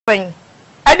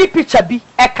any picture bi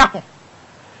eka ho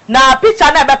na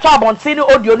picture na beto abontin ni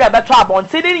audio na beto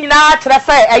abontin ni nyina kire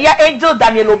say eya angel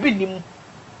Daniel Obinim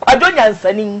kwadonya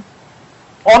nsani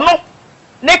ono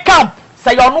ne camp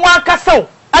say ono ankasa o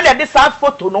and the sad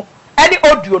photo no any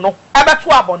audio no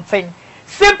ebeto abontin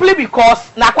simply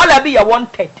because na kwala bi ya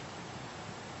wanted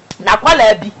na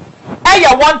kwala bi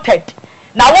eya wanted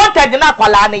na wanted na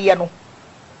kwala ne ye no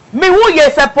me hu ye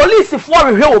say police for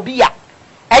rehwe obi a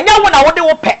enya wo na wo de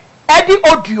wo pe edi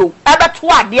audio ebeto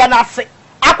ade na ase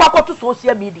akwakoto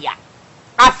social media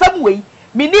asem wei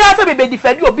mini ase be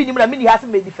defend obi nim na mini ase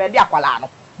be defend akwala no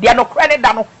de no kre ne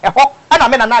da no eho na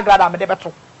me na Agradaa me de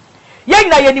beto ye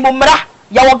nyina ye nim mra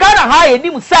ya wo Ghana ha ye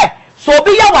nim say so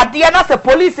obi ya wade na se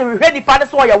police rehwe nipa ne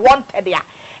so ye wanted ya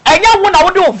enya wo na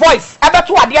wo de wo voice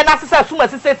ebeto ade na ase say suma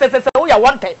se wo ye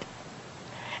wanted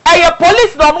a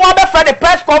police no one for the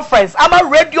press conference ama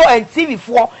radio and TV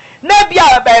for na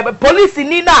bia police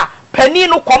ni na pani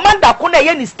no commander ko na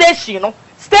ye ni station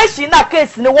na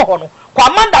case ni wo ho no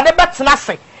commander ne betena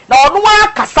se na ono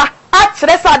akasa a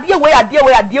kire sa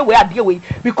ade we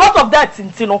because of that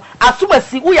no asuma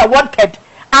si we are wanted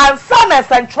and some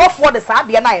central for the sad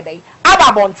na ye dey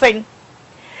ababonten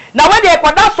na when dey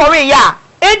kwada sorry ya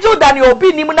Angel Daniel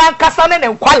Obinim na nkasa ne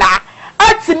nkwala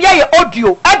atimi aye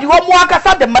audio adi wo mu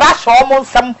akasa de mrasho mo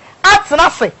nsam atena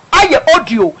se aye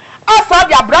audio asa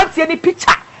de abrantie ni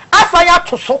picture asa ya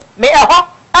toso me eho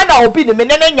ana obi ni me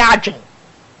ne nya adwen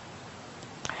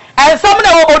ensam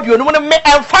na audio no me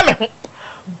emfa me ho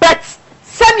but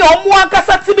semi omu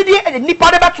akasa tibidi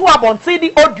nipa de beto abonte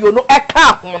di audio no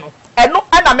eka ho no eno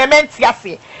ana me menti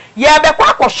ase ye be kwa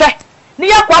akohwe ni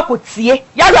ya kwa akotie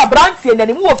ya abrantie na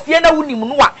ni mu ofie na wunim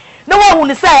no a na wo hu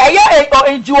ni say eye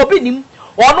Angel Obinim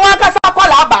ono akasa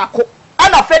kwala baako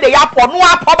ana fe de ya po no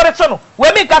a publish no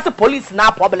we make us police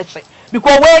na publish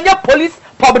because we enye police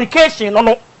publication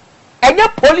no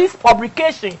enye police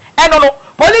publication eno no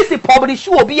police publish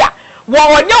obi a wo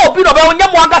onye obi no be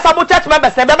onye mo akasa mo church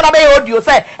members be na be audio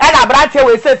say e na branche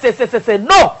we say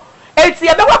no enti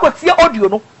e be kwa tie audio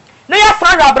no na ya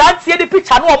san branche di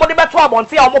picture no omo de beto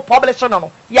abonte a omo publish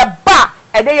no ye ba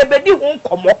e de ye be di hu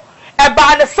nkomo e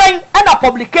ba ne sen e na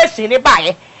publication ni ba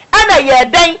ye ana ye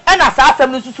den ana sa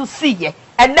asem no susu siye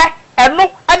ene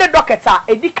eno ene doctor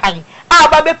edikan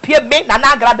aba be pie me na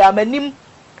Agradaa manim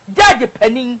judge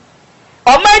panin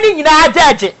omani nyina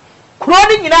judge kro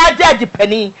ni nyina judge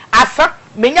panin asa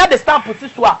menya the stamp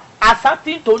siso a asa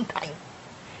tinton tan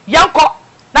yanko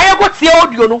na ye go tie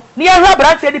audio no ni ye hwa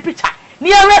branch the picture ni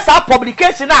ye hwa sa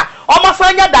publication a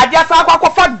omasanya dade asa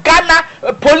akwakofa Ghana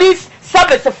police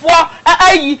service for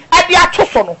ayi ade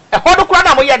atoso no e hodo kura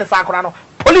na mo ye ne sa kura no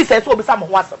police eso obi sa mo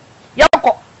ho asem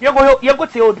yego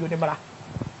tie audio ni mara.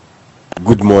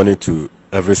 Good morning to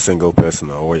every single person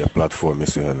on your platform,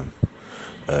 Mr. Helen.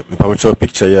 My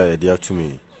picture here, dear to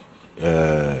me.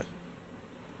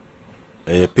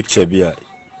 A picture be a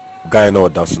guy no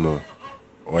does no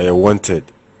or you wanted.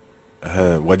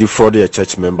 What you fraud a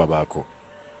church member bako.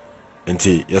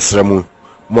 Enti yes ramu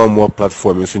more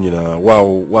platform is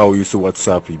wow you see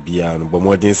WhatsApp be but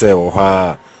more than say or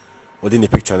ha what in the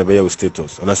picture and your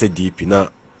status and I say deep na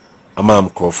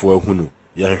amam call for hunu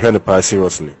ya hear the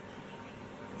seriously.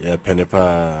 Yeah,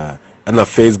 penepa and na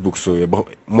Facebook so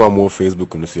more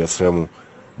Facebook no so yasremu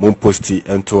mo posti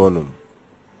ento no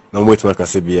na mo wait make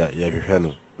say bia ya hwehwe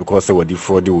no because say what the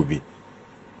fraud will be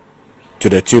to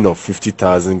the tune of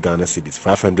 50,000 Ghana cedis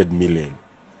 500 million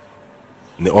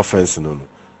the offense no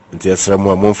nti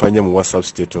yasremu mo mfanye mo WhatsApp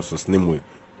status so name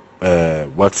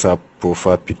WhatsApp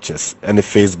profile pictures and the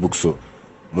Facebook so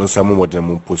mo nsamo mo de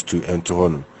mo post to ento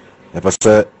no na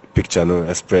pasa picture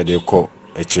no spread e call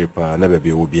a cheaper never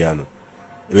be obiano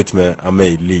with me I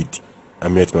may lead I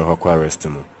met my hawk arrest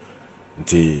no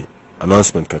the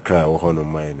announcement kakra wo hono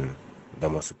mine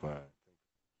damasipa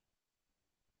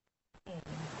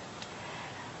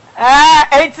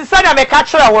enti sana me ka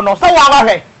kire wo no so wa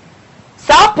hwe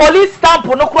sa police stamp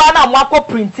no kura na mo akọ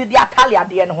print di atale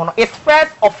ade ne ho no it's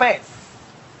first offense.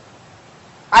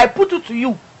 I put it to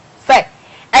you say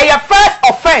a first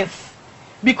offense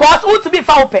because who to be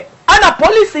found ana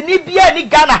police ni bia ni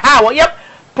Ghana ha wo ye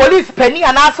police penny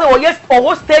anase wo yes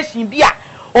owo station bia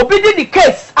obi di the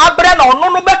case abre na ono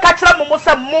no be ka kire mo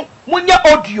se munye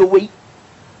audio we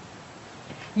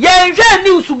ye nje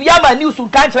news bia ma news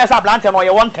kan kire sa blante no ye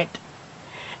wanted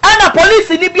ana police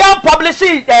ni bia publish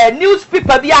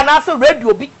newspaper bia anase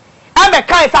radio bi ame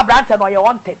kan sa blante no ye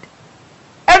wanted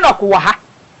enoko wo ha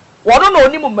wono no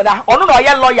oni mumra ono no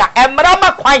ye lawyer emra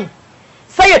ma kwan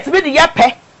say it be the ye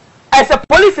pe as a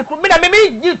police me na me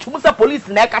you to say police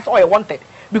na ka so you wanted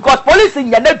because police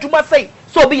in ya na duma say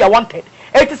so be you wanted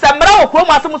It is a mera okro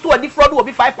mu asem so wadi fraud will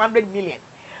be 500 million.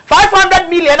 500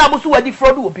 million amusu wadi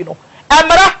fraud will be no.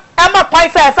 Emra ema kwan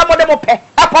say some of them pe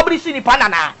e publish ni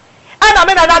panana. Ana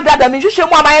me na Agradaa me hwehwe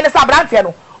mu amaye ne sabrante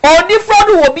no. Odi fraud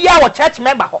will be our church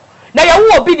member ho. Na ye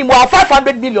wo Obinim wa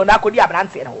 500 million akodi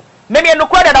abrante no. Me me no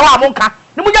kwada na wa monka.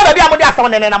 Ni munya ba bia mo de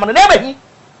asam ne na mo na emahi.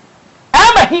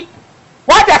 Emahi.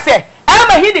 What I say?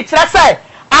 Emahi di kire say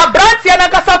abrante na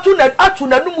kasa tu na atu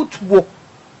na numu tuwo.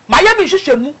 Maye me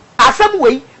hwehwe mu asam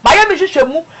wei. Maye me hwehwe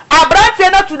mu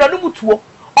abrante na tu na numu tuwo.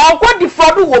 Onko di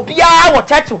fraud will be our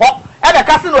church ho. And the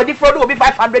castle will defraud will be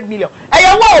 500 million. And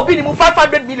you will be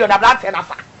 500 million abrante na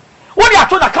fa. What you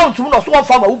told account to no one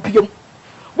farmer opium.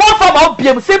 One farmer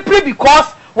opium simply because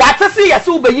what to see as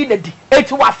ube yinedi.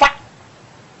 It was fat.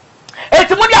 It's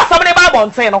money as somebody by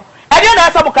Montano. And then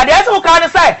as some can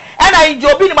say, and I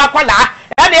enjoy being my quala,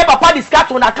 and they papa discuss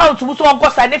on account to so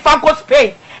uncle and if uncle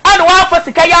Spain. And one for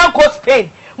Sikaya uncle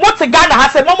Spain. What's a Ghana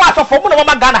has a moment of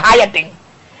Mama Ghana higher thing.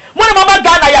 One Mama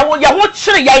Ghana, ya won't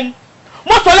chili yang.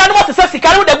 Most of them want to say,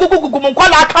 "Can we go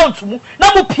Munkola account to mu?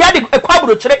 Na mu pia de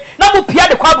kwabro chere, na mu pia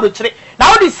de kwabro chere.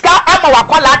 Now this car ama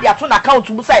wakwala de ato na account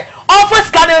to mu say,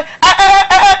 office can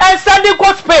sending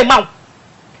cost pay man.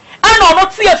 And no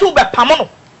not see us be pamono.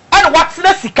 And what's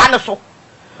the sika so?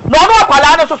 No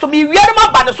wakwala no so me wiere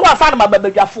ma ba so asa na ma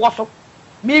babadwafo so.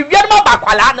 Me wiere ma ba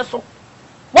kwala no so.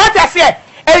 What I say?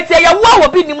 Eti ya wo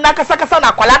Obinim na kasa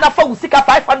na kwala na fa usika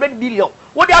 500 billion.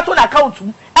 Wo de ato na account to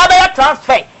mu, e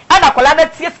transfer. And a colana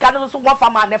tears can so one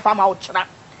farmer and farmer out.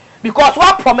 Because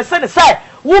one promising say,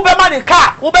 who be money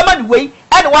car, who be money way,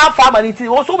 and one farmer it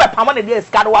also be permanent days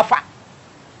can wafa.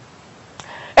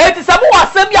 It is a more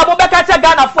assembly of Beka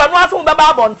Ghana for one who be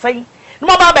babon saying,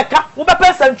 no Beka, who be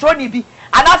person Trony be,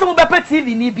 and as who be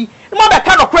TV nibi, no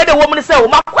Beka no credit woman say,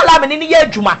 Makola in the year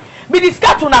Juma, be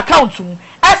discussed on account to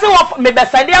as of me be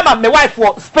sending my wife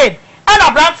for Spain, and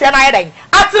a branch and I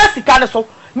at last the can so,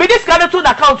 me discount to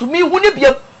account to me, wouldn't be.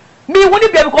 Me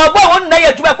woni bia because boy won na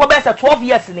ya djuma ko be say 12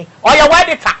 years ni or your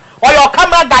editor or your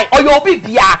camera guy or your obi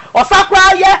bia or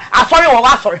sakra ye asori wo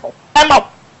asori ho ema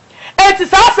enti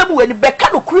sa asem we ni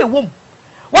beka no kure wom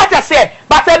what I say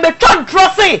but I me tron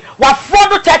say wa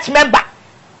fraud church member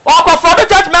or ko fraud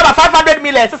church member 500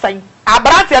 million say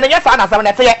abrante na yes na asem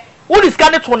na te ye who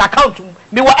scan it on account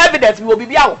me wo evidence we will be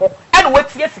bia wo ho and we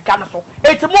tie sika no so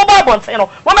enti mobile bond say no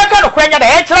wo meka no kwanya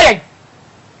na e kire yen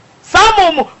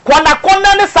Samum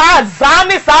kwana ne sa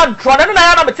zani sa ntro ne na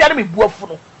ya na meti na me buafu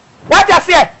no what I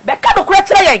say be ka do kura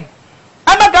kire yen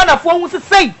ama Ghana fo hu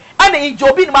sei ana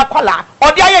Obinim akwala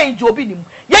odi aye Obinim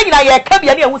ye nyina ye ka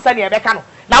bia na ehu sa ne be ka no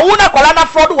na wo na kwala na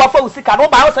fraud wo fa usika no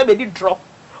ba wo say be di ntro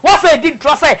wo say di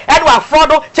ntro say and wa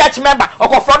fraud church member or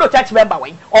ko fraud church member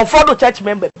wen on fraud church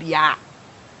member bia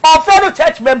on fraud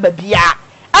church member bia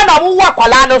ana wo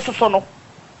akwala na soso no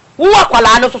wo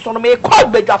akwala no soso no me call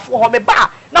bedwafo ho me ba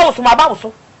na wo so ma ba wo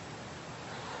so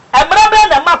emra be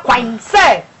na ma kwan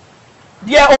say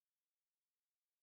de